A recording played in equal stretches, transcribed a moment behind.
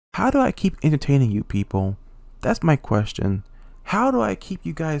How do I keep entertaining you people? That's my question. How do I keep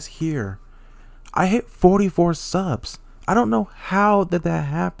you guys here? I hit 44 subs. I don't know how did that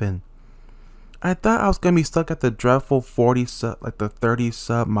happen. I thought I was gonna be stuck at the dreadful 40 sub, like the 30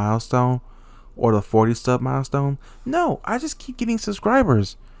 sub milestone, or the 40 sub milestone. No, I just keep getting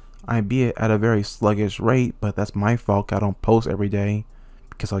subscribers. I be it at a very sluggish rate, but that's my fault. I don't post every day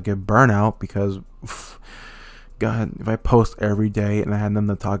because I'll get burnout. Because God, if I post every day and I had nothing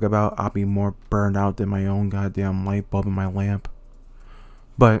to talk about, I'll be more burned out than my own goddamn light bulb in my lamp.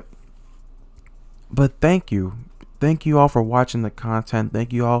 But thank you all for watching the content.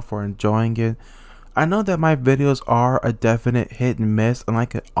 Thank you all for enjoying it. I know that my videos are a definite hit and miss, and I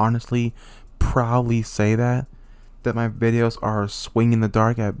could honestly proudly say that my videos are a swing in the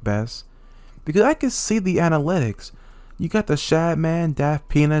dark at best, because I can see the analytics. You got the Shadman, Daft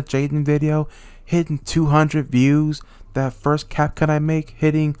Peanut, Jaden video hitting 200 views. That first CapCut I make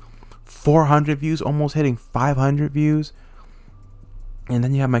hitting 400 views, almost hitting 500 views. And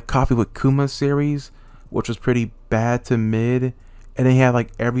then you have my Coffee with Kuma series, which was pretty bad to mid. And then you have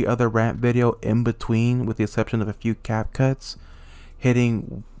like every other rant video in between, with the exception of a few CapCuts,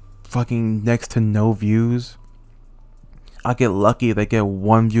 hitting fucking next to no views. I get lucky if they get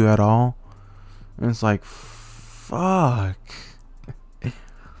one view at all. And it's like, fuck.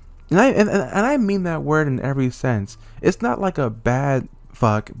 And I mean that word in every sense. It's not like a bad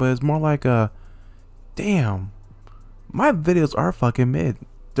fuck, but it's more like a, damn, my videos are fucking mid.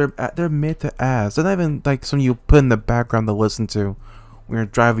 They're mid to ass. They're not even like something you put in the background to listen to when you're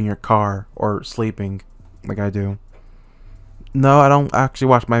driving your car or sleeping, like I do. No, I don't actually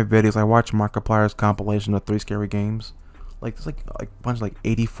watch my videos. I watch Markiplier's compilation of 3 scary games. Like there's like a bunch of like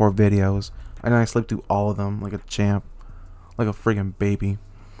 84 videos, and I sleep through all of them like a champ, like a friggin' baby.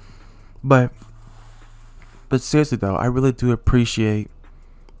 But seriously though, I really do appreciate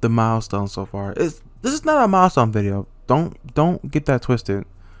the milestone so far. This is not a milestone video. Don't get that twisted.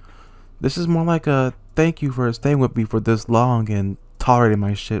 This is more like a thank you for staying with me for this long and tolerating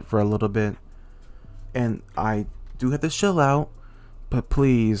my shit for a little bit. And I do have to chill out, but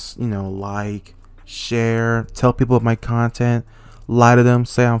please, like, share, tell people of my content, lie to them,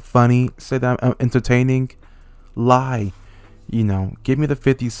 say I'm funny, say that I'm entertaining, lie. Give me the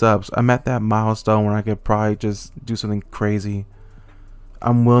 50 subs. I'm at that milestone where I could probably just do something crazy.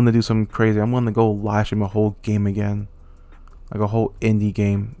 I'm willing to do something crazy. I'm willing to go live stream a whole game again, like a whole indie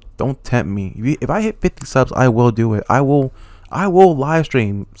game. Don't tempt me. If I hit 50 subs, I will do it. I will live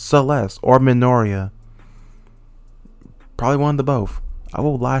stream Celeste or Minoria. Probably one of the both. I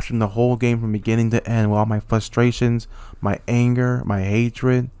will live stream the whole game from beginning to end with all my frustrations, my anger, my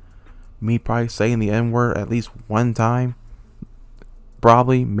hatred, me probably saying the N-word at least one time.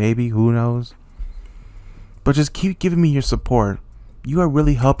 Probably, maybe, who knows. But just keep giving me your support. You are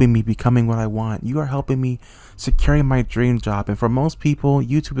really helping me becoming what I want. You are helping me securing my dream job. And for most people,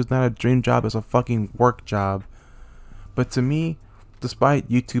 YouTube is not a dream job, it's a fucking work job. But to me, despite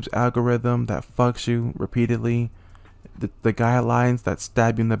YouTube's algorithm that fucks you repeatedly, the guidelines that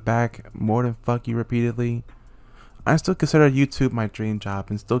stab you in the back more than fuck you repeatedly, I still consider YouTube my dream job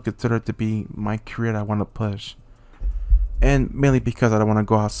and still consider it to be my career that I want to push. And mainly because I don't want to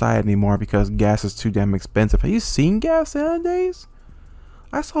go outside anymore because gas is too damn expensive. Have you seen gas nowadays?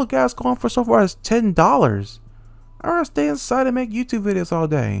 I saw gas going for so far as $10. I want to stay inside and make YouTube videos all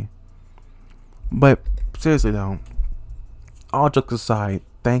day. But seriously though, all jokes aside,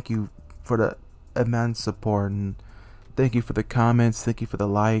 thank you for the immense support, and thank you for the comments, thank you for the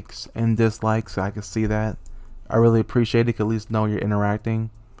likes and dislikes. I can see that. I really appreciate it. At least know you're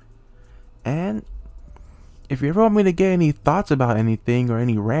interacting. And if you ever want me to get any thoughts about anything or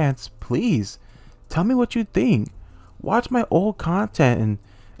any rants, please tell me what you think. Watch my old content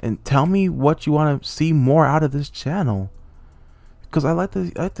and tell me what you want to see more out of this channel. Because I like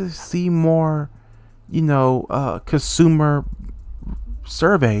to see more, consumer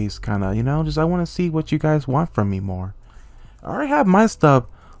surveys, kind of, just I want to see what you guys want from me more. I already have my stuff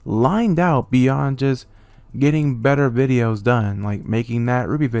lined out beyond just getting better videos done, like making that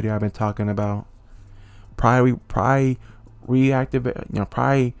Ruby video I've been talking about. Probably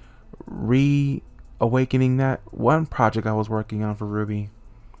reawakening that one project I was working on for Ruby.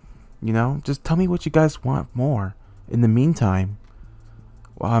 Just tell me what you guys want more in the meantime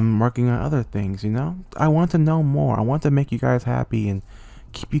while I'm working on other things. I want to know more. I want to make you guys happy and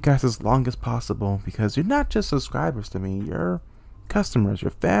keep you guys as long as possible, because you're not just subscribers to me, you're customers,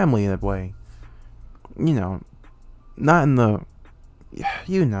 you're family in a way. Not in the,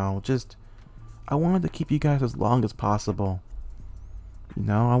 just I wanted to keep you guys as long as possible.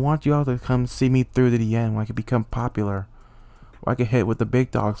 I want you all to come see me through to the end when I can become popular. Or I can hit with the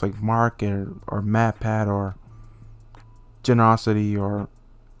big dogs like Mark or MatPat or Generosity or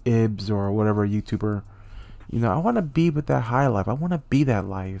Ibs or whatever YouTuber. You know, I want to be with that high life. I want to be that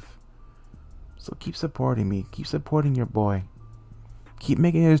life. So keep supporting me. Keep supporting your boy. Keep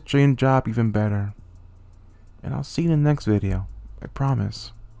making his dream job even better. And I'll see you in the next video. I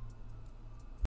promise.